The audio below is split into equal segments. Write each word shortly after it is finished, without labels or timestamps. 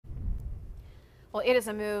Well, it is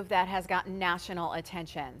a move that has gotten national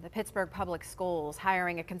attention. The Pittsburgh Public Schools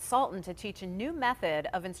hiring a consultant to teach a new method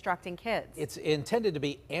of instructing kids. It's intended to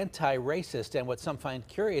be anti-racist, and what some find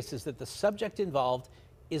curious is that the subject involved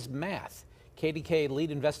is math. KDKA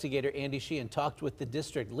lead investigator Andy Sheehan talked with the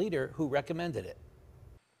district leader who recommended it.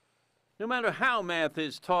 No matter how math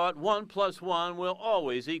is taught, 1 + 1 will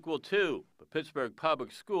always equal 2. But Pittsburgh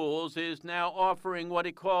Public Schools is now offering what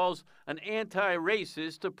it calls an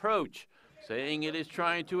anti-racist approach, saying it is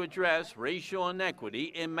trying to address racial inequity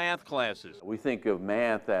in math classes. We think of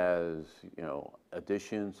math as,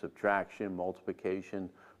 addition, subtraction, multiplication,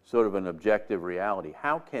 sort of an objective reality.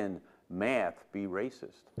 How can math be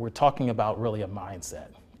racist? We're talking about really a mindset,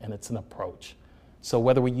 and it's an approach. So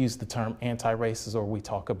whether we use the term anti-racist or we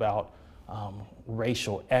talk about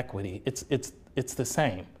racial equity, it's the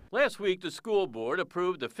same. Last week, the school board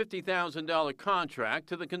approved a $50,000 contract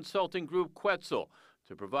to the consulting group Quetzal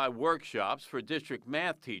to provide workshops for district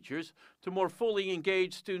math teachers to more fully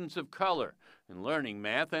engage students of color in learning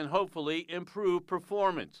math and hopefully improve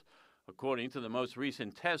performance. According to the most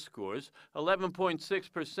recent test scores,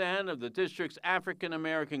 11.6% of the district's African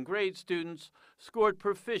American grade students scored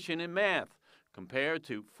proficient in math, compared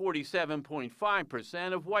to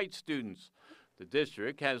 47.5% of white students. The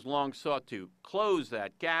district has long sought to close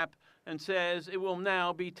that gap and says it will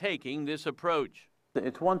now be taking this approach.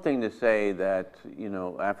 It's one thing to say that,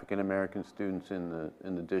 African American students in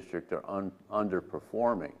the district are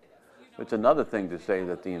underperforming. It's another thing to say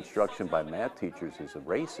that the instruction by math teachers is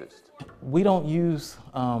racist. We don't use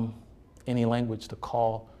any language to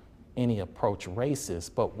call any approach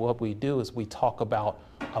racist, but what we do is we talk about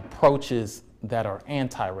approaches that are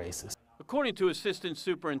anti-racist. According to Assistant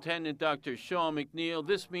Superintendent Dr. Sean McNeil,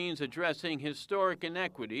 this means addressing historic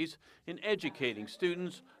inequities in educating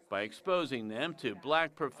students by exposing them to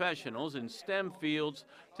black professionals in STEM fields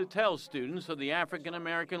to tell students of the African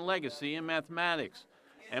American legacy in mathematics,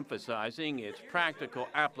 emphasizing its practical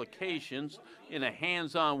applications in a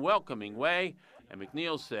hands-on, welcoming way. And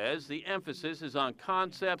McNeil says the emphasis is on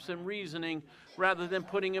concepts and reasoning rather than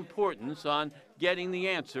putting importance on getting the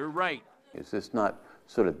answer right. Is this not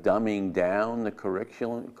sort of dumbing down the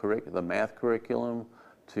the math curriculum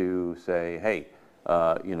to say, hey,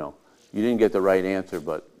 you didn't get the right answer,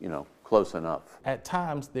 but, close enough? At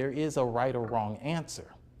times, there is a right or wrong answer,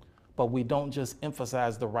 but we don't just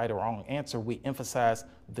emphasize the right or wrong answer, we emphasize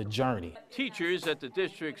the journey. Teachers at the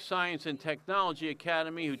district's Science and Technology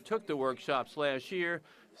Academy who took the workshops last year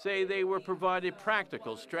say they were provided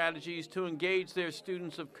practical strategies to engage their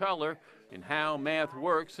students of color in how math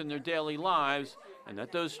works in their daily lives, and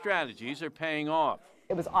that those strategies are paying off.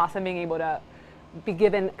 It was awesome being able to be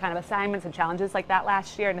given kind of assignments and challenges like that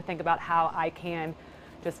last year and to think about how I can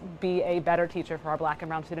just be a better teacher for our black and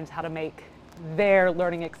brown students, how to make their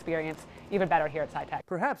learning experience even better here at SciTech.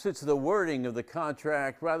 Perhaps it's the wording of the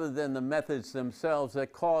contract rather than the methods themselves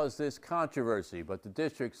that caused this controversy, but the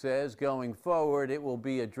district says going forward it will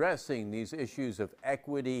be addressing these issues of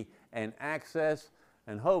equity and access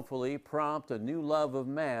and hopefully prompt a new love of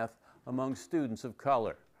math among students of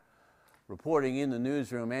color. Reporting in the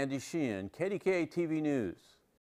newsroom, Andy Sheehan, KDKA-TV News.